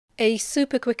A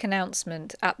super quick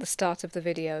announcement at the start of the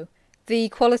video. The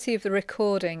quality of the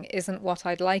recording isn't what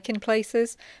I'd like in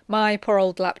places. My poor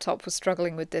old laptop was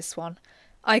struggling with this one.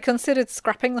 I considered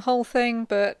scrapping the whole thing,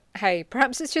 but hey,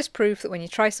 perhaps it's just proof that when you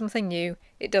try something new,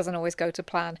 it doesn't always go to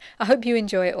plan. I hope you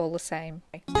enjoy it all the same.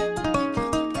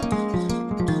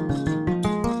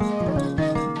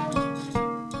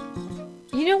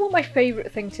 You know what my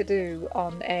favourite thing to do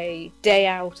on a day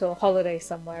out or holiday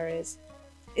somewhere is?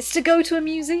 It's to go to a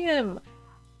museum!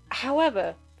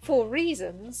 However, for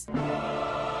reasons,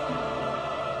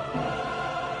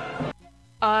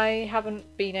 I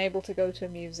haven't been able to go to a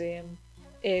museum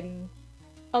in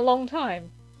a long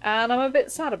time, and I'm a bit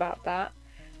sad about that.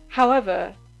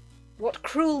 However, what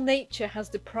cruel nature has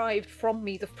deprived from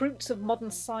me, the fruits of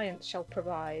modern science shall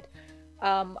provide.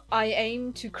 I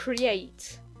aim to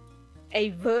create a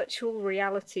virtual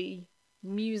reality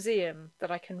museum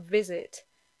that I can visit.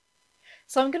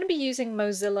 So I'm going to be using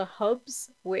Mozilla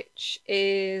Hubs, which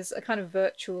is a kind of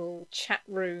virtual chat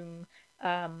room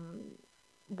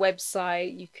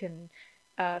website. You can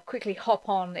quickly hop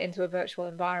on into a virtual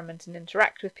environment and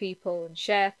interact with people and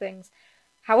share things.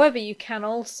 However, you can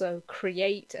also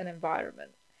create an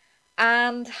environment.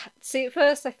 And see, at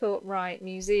first I thought, right,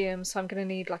 museum, so I'm going to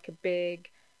need like a big,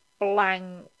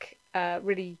 blank,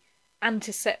 really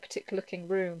antiseptic looking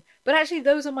room. But actually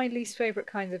those are my least favourite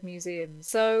kinds of museums.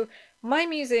 So my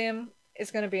museum is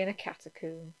going to be in a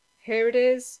catacomb. Here it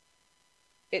is.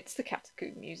 It's the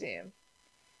Catacomb Museum.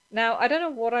 Now, I don't know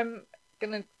what I'm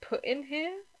going to put in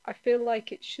here. I feel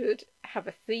like it should have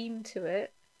a theme to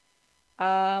it.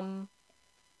 Now,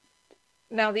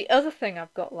 the other thing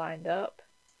I've got lined up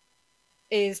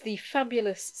is the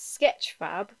fabulous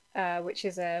Sketchfab, which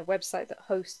is a website that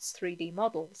hosts 3D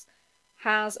models,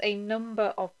 has a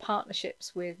number of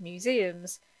partnerships with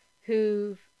museums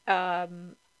who've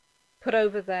put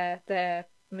over their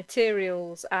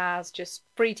materials as just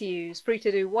free to use, free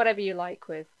to do whatever you like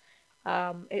with.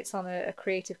 It's on a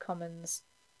Creative Commons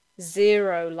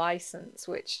 0 license,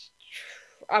 which,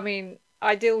 I mean,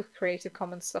 I deal with Creative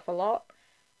Commons stuff a lot.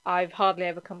 I've hardly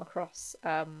ever come across,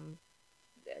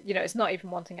 it's not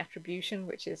even wanting attribution,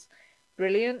 which is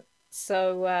brilliant.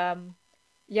 So,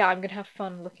 yeah, I'm going to have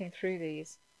fun looking through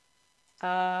these.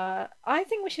 I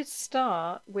think we should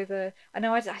start with I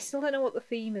know I still don't know what the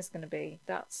theme is going to be.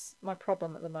 That's my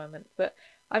problem at the moment. But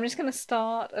I'm just going to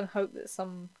start and hope that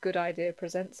some good idea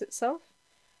presents itself.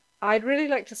 I'd really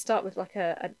like to start with like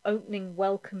an opening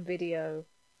welcome video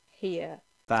here.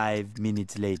 5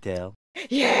 minutes later.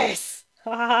 Yes!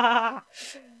 Oh,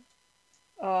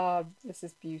 this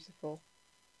is beautiful.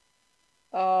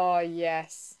 Oh,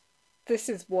 yes. This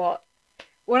is what...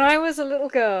 When I was a little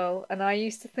girl and I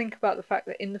used to think about the fact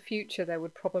that in the future there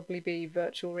would probably be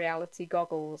virtual reality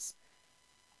goggles,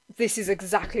 this is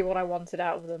exactly what I wanted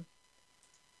out of them.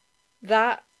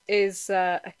 That is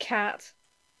a cat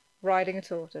riding a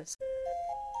tortoise.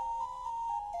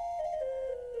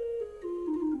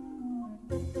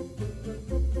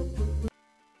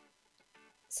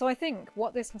 So I think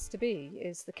what this has to be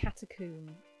is the catacomb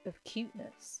of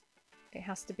cuteness. It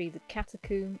has to be the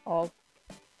catacomb of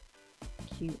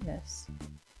cuteness.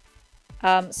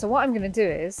 So what I'm going to do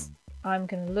is I'm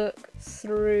going to look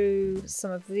through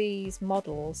some of these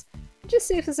models and just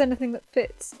see if there's anything that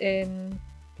fits in,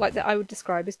 like that I would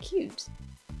describe as cute.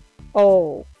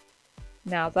 Oh,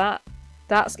 now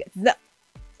that's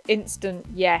instant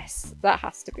yes, that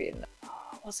has to be in there.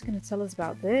 Oh, what's it going to tell us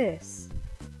about this?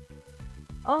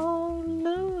 Oh,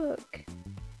 look.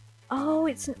 Oh,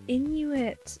 it's an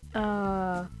Inuit.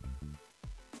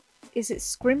 Is it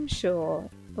scrimshaw?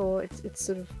 Or it's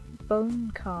sort of bone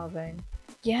carving?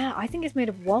 Yeah, I think it's made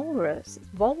of walrus.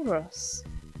 It's walrus.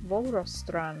 Walrus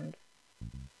strand.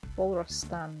 Walrus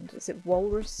stand. Is it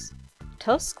walrus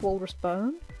tusk? Walrus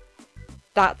bone?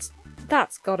 That's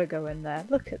gotta go in there.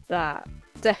 Look at that.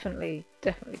 Definitely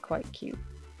quite cute.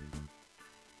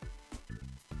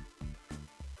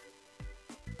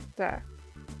 There.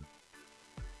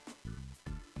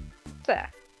 There.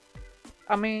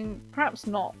 I mean, perhaps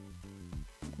not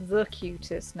the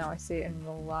cutest now I see it in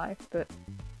real life, but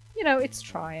you know, it's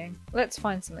trying. Let's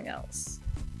find something else.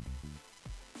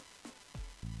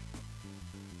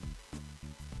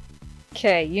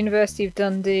 Okay, University of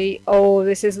Dundee. Oh,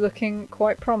 this is looking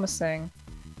quite promising.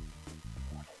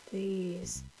 What are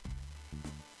these?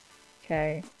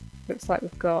 Okay, looks like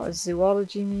we've got a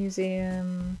zoology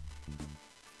museum.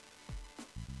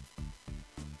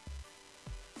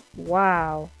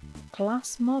 Wow.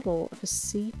 Glass model of a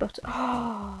sea butter.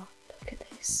 Oh, look at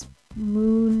this.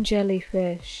 Moon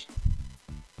jellyfish.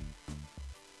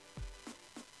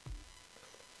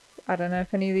 I don't know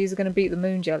if any of these are going to beat the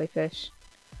moon jellyfish.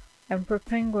 Emperor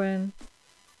penguin.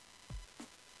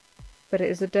 But it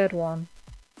is a dead one.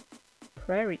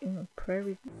 Prairie. Ooh,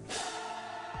 prairie.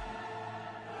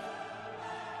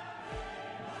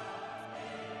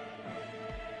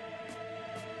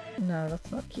 No,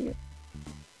 that's not cute.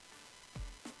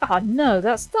 Ah, no,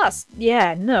 that's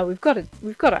yeah, no, we've got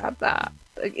to add that.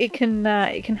 It can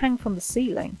hang from the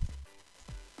ceiling.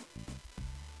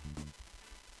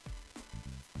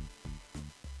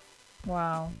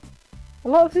 Wow. A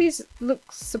lot of these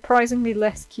look surprisingly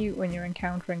less cute when you're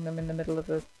encountering them in the middle of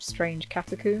a strange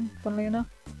catacomb, funnily enough.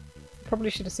 Probably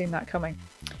should have seen that coming.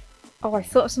 Oh, I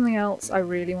thought of something else I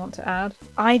really want to add.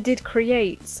 I did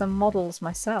create some models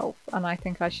myself, and I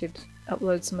think I should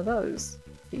upload some of those.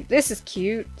 This is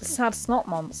cute. The sad snot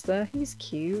monster. He's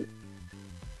cute.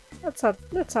 Let's add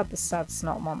the sad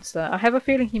snot monster. I have a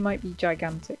feeling he might be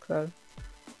gigantic though.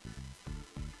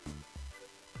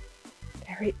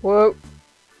 Whoa!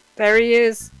 There he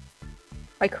is!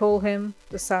 I call him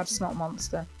the sad snot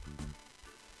monster.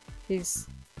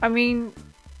 I mean,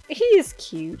 he is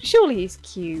cute. Surely he's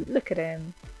cute. Look at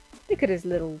him. Look at his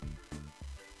little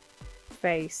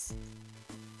face.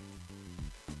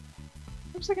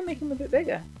 Perhaps I can make him a bit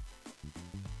bigger.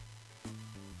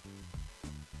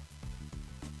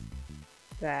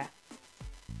 There.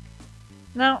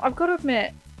 Now, I've got to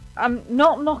admit, I'm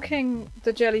not knocking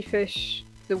the jellyfish,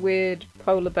 the weird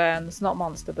polar bear and the snot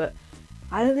monster, but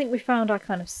I don't think we found our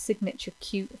kind of signature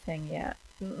cute thing yet.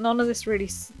 None of this really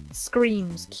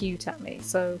screams cute at me,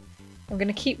 so I'm going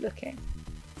to keep looking.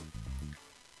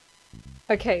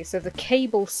 Okay, so the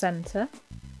cable center.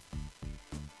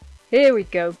 Here we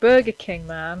go, Burger King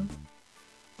man.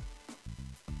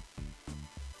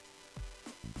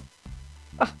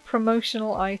 Ah,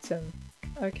 promotional item.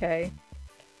 Okay.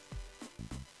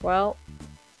 Well,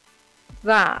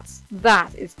 that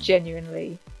is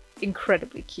genuinely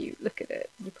incredibly cute. Look at it.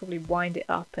 You probably wind it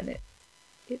up and it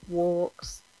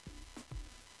walks.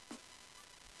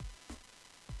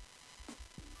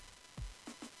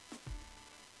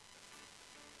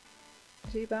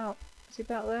 Is he about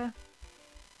there?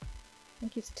 I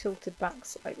think he's tilted back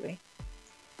slightly.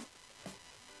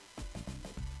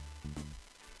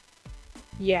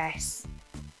 Yes.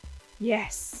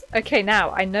 Yes. Okay,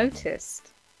 now I noticed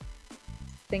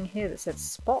a thing here that said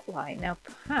spotlight. Now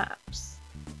perhaps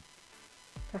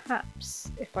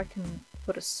if I can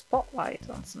put a spotlight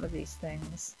on some of these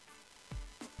things,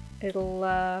 it'll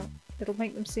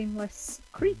make them seem less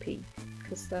creepy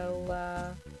because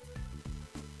they'll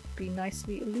be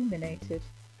nicely illuminated.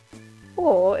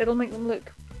 Or it'll make them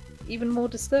look even more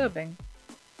disturbing.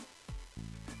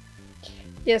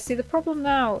 Yeah, see, the problem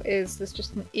now is there's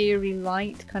just an eerie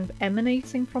light kind of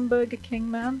emanating from Burger King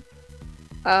Man.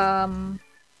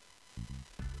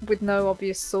 With no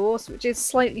obvious source, which is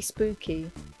slightly spooky.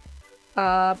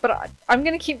 But I'm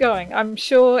going to keep going. I'm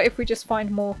sure if we just find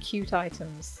more cute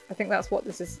items. I think that's what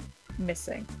this is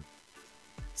missing.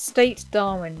 State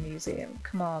Darwin Museum,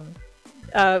 come on.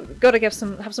 Gotta have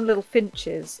some little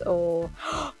finches, or...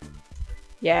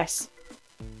 Yes!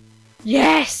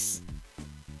 Yes!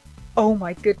 Oh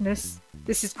my goodness.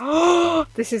 This is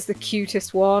the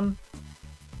cutest one.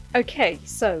 Okay,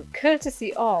 so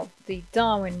courtesy of the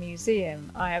Darwin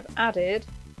Museum, I have added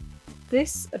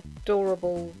this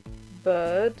adorable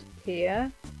bird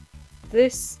here,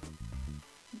 this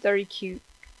very cute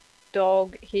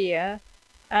dog here,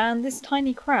 and this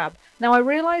tiny crab. Now I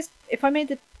realised if I made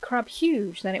the crab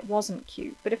huge, then it wasn't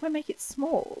cute, but if I make it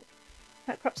small,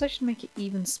 perhaps I should make it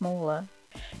even smaller.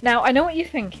 Now I know what you're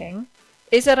thinking.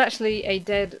 Is that actually a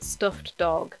dead stuffed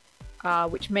dog,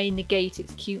 which may negate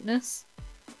its cuteness?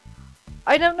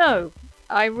 I don't know.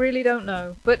 I really don't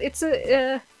know. But it's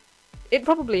a... it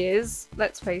probably is,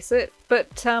 let's face it.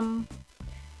 But I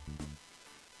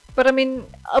mean,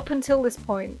 up until this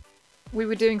point, we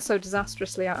were doing so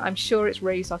disastrously, I'm sure it's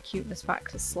raised our cuteness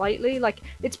factor slightly. Like,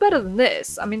 it's better than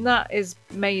this. I mean, that is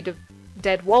made of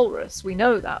dead walrus. We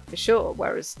know that for sure.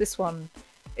 Whereas this one,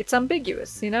 it's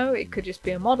ambiguous, you know? It could just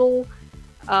be a model.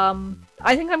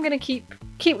 I think I'm gonna keep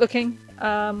looking.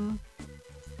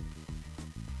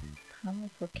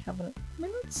 Panel for a cabinet. I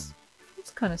mean, that's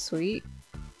kind of sweet.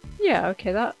 Yeah,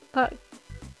 okay, that.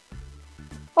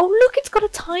 Oh look, it's got a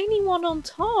tiny one on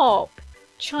top.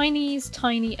 Chinese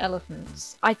tiny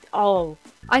elephants. I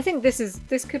think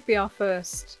this could be our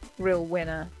first real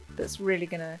winner. It's really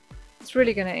gonna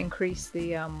increase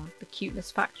the cuteness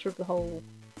factor of the whole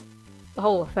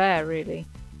affair, really.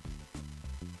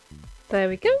 There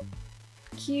we go.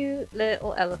 Cute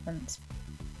little elephant.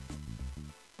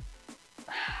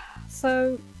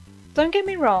 So, don't get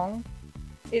me wrong.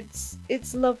 It's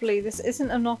lovely. This isn't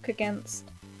a knock against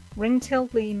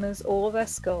ring-tailed lemurs, all of their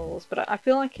skulls, but I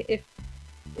feel like if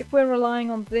we're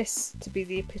relying on this to be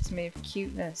the epitome of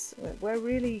cuteness, we're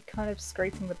really kind of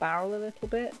scraping the barrel a little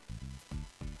bit.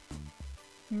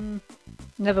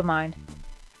 Never mind.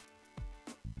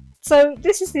 So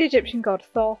this is the Egyptian god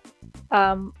Thoth.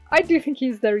 I do think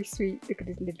he's very sweet. Look at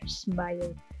his little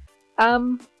smile.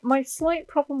 My slight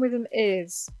problem with him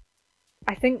is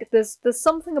I think there's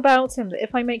something about him that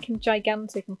if I make him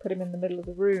gigantic and put him in the middle of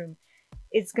the room,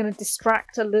 it's going to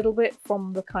distract a little bit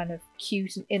from the kind of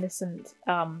cute and innocent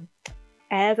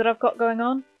air that I've got going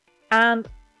on. And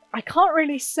I can't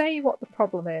really say what the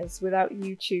problem is without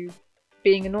YouTube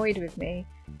being annoyed with me.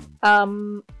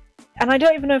 And I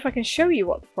don't even know if I can show you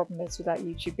what the problem is without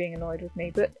YouTube being annoyed with me,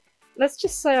 but let's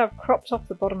just say I've cropped off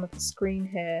the bottom of the screen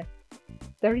here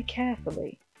very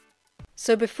carefully.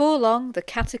 So before long, the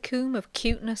catacomb of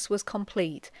cuteness was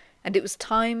complete, and it was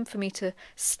time for me to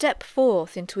step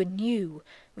forth into a new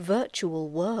virtual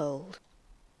world.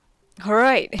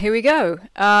 Alright, here we go.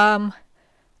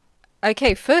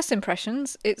 Okay, first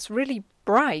impressions, it's really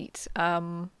bright.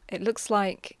 It looks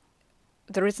like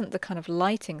there isn't the kind of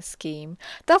lighting scheme.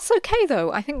 That's okay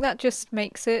though, I think that just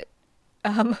makes it,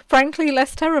 frankly,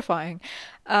 less terrifying.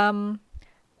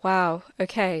 Wow,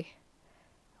 okay.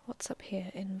 What's up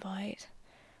here? Invite.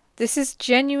 This is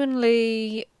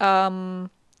genuinely, so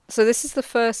this is the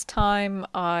first time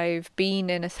I've been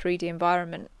in a 3D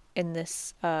environment in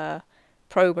this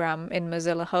program in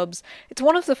Mozilla Hubs. It's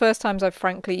one of the first times I've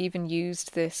frankly even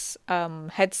used this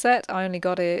headset. I only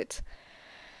got it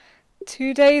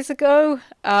 2 days ago,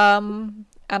 and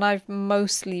I've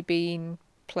mostly been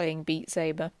playing Beat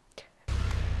Saber.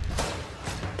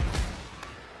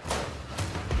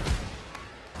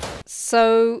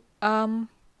 So,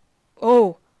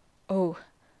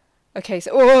 okay,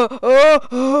 so,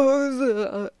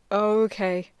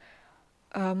 okay.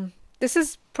 This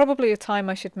is probably a time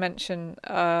I should mention,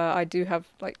 I do have,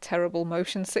 like, terrible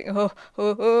motion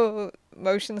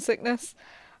motion sickness.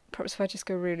 Perhaps if I just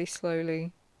go really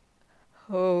slowly.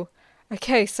 Oh,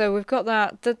 okay, so we've got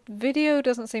that. The video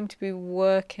doesn't seem to be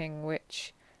working,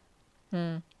 which,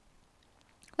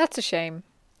 that's a shame.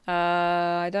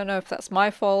 I don't know if that's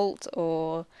my fault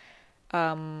or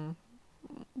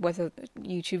whether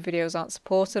YouTube videos aren't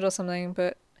supported or something,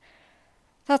 but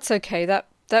that's okay. That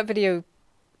video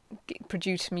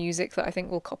produced music that I think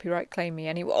will copyright claim me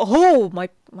anyway. Oh,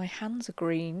 my hands are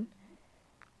green.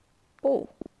 Oh,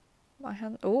 my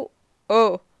hand. Oh,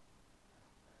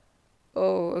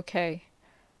 okay.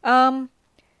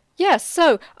 Yeah,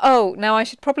 so, now I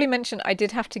should probably mention I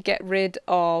did have to get rid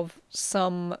of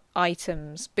some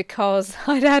items because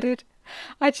I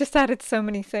just added so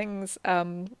many things.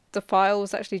 The file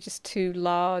was actually just too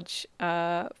large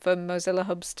for Mozilla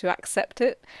Hubs to accept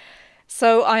it.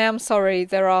 So I am sorry,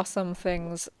 there are some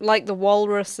things, like the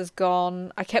walrus is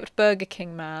gone. I kept Burger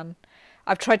King Man.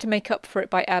 I've tried to make up for it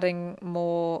by adding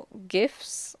more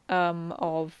GIFs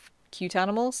of cute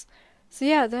animals. So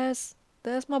yeah, there's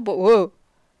my boy. Whoa!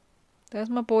 There's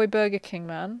my boy Burger King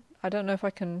Man. I don't know if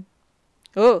I can...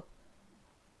 Oh!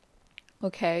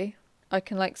 Okay. I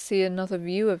can, like, see another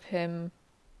view of him.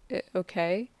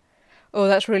 Okay. Oh,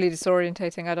 that's really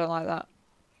disorientating. I don't like that.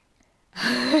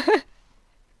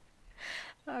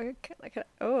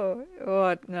 Oh,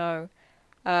 no.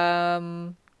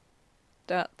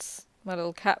 That's my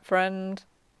little cat friend.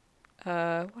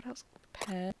 What else?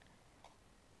 Pet.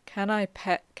 Can I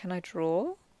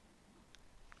draw?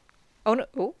 Oh, no.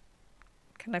 Oh.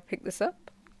 Can I pick this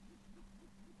up?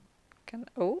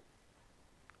 Oh.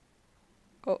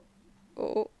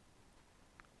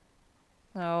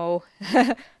 No.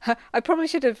 I probably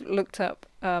should have looked up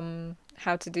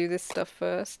how to do this stuff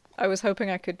first. I was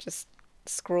hoping I could just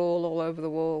scroll all over the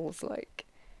walls like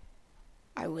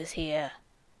I was here.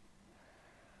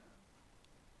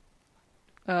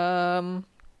 No,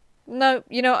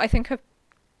 you know, I think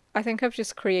I've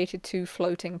just created 2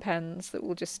 floating pens that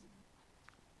will just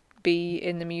be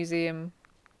in the museum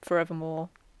forevermore.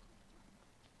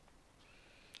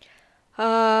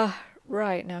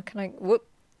 Right, now can I... Whoop!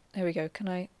 There we go. Can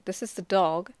I... This is the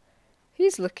dog.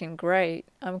 He's looking great.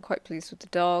 I'm quite pleased with the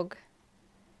dog.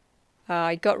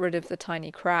 I got rid of the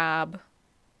tiny crab.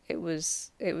 It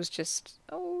was just...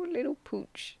 Oh, little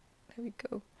pooch. There we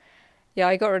go. Yeah,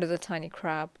 I got rid of the tiny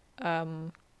crab.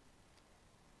 Camera...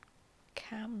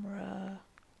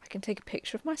 I can take a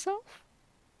picture of myself?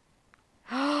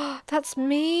 That's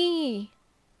me!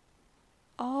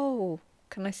 Oh,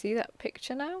 can I see that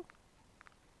picture now?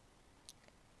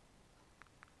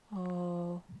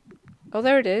 Oh,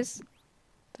 there it is.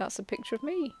 That's a picture of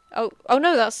me. Oh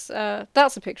no, that's a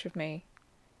picture of me.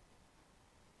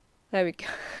 There we go.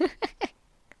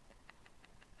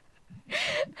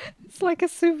 It's like a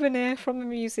souvenir from the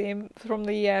museum, from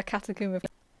the catacomb of...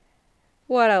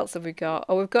 What else have we got?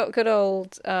 Oh, we've got good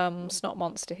old Snot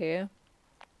Monster here.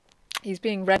 He's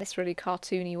being read in this really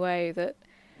cartoony way that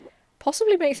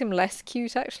possibly makes him less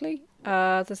cute, actually.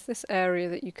 There's this area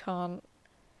that you can't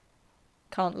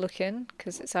look in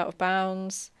because it's out of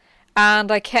bounds.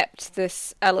 And I kept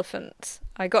this elephant.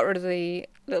 I got rid of the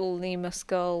little lemur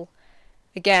skull.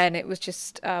 Again, it was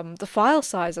just the file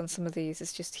size on some of these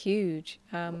is just huge.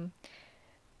 Can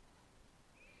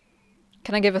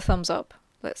I give a thumbs up?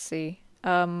 Let's see.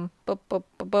 I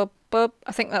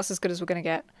think that's as good as we're gonna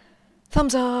get.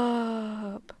 Thumbs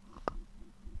up!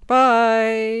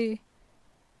 Bye!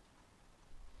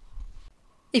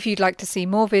 If you'd like to see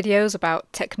more videos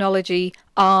about technology,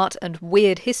 art, and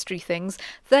weird history things,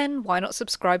 then why not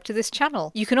subscribe to this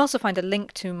channel? You can also find a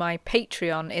link to my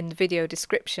Patreon in the video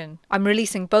description. I'm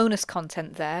releasing bonus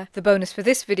content there. The bonus for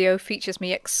this video features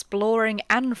me exploring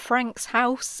Anne Frank's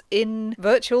house in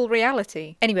virtual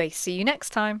reality. Anyway, see you next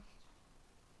time!